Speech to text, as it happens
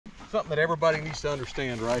something that everybody needs to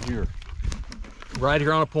understand right here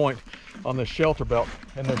on a point on this shelter belt,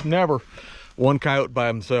 and there's never one coyote by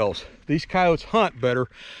themselves. These coyotes hunt better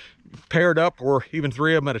paired up, or even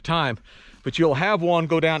 3 of them at a time, but you'll have one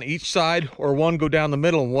go down each side or one go down the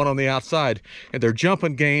middle and one on the outside, and they're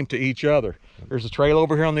jumping game to each other. There's a trail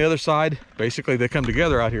over here on the other side. Basically they come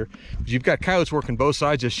together out here, but you've got coyotes working both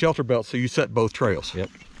sides of this shelter belt, so you set both trails.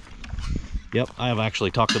 Yep, I have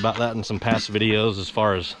actually talked about that in some past videos as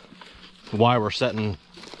far as why we're setting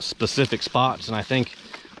specific spots, and I think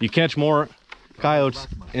you catch more coyotes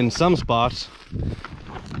in some spots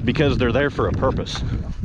because they're there for a purpose.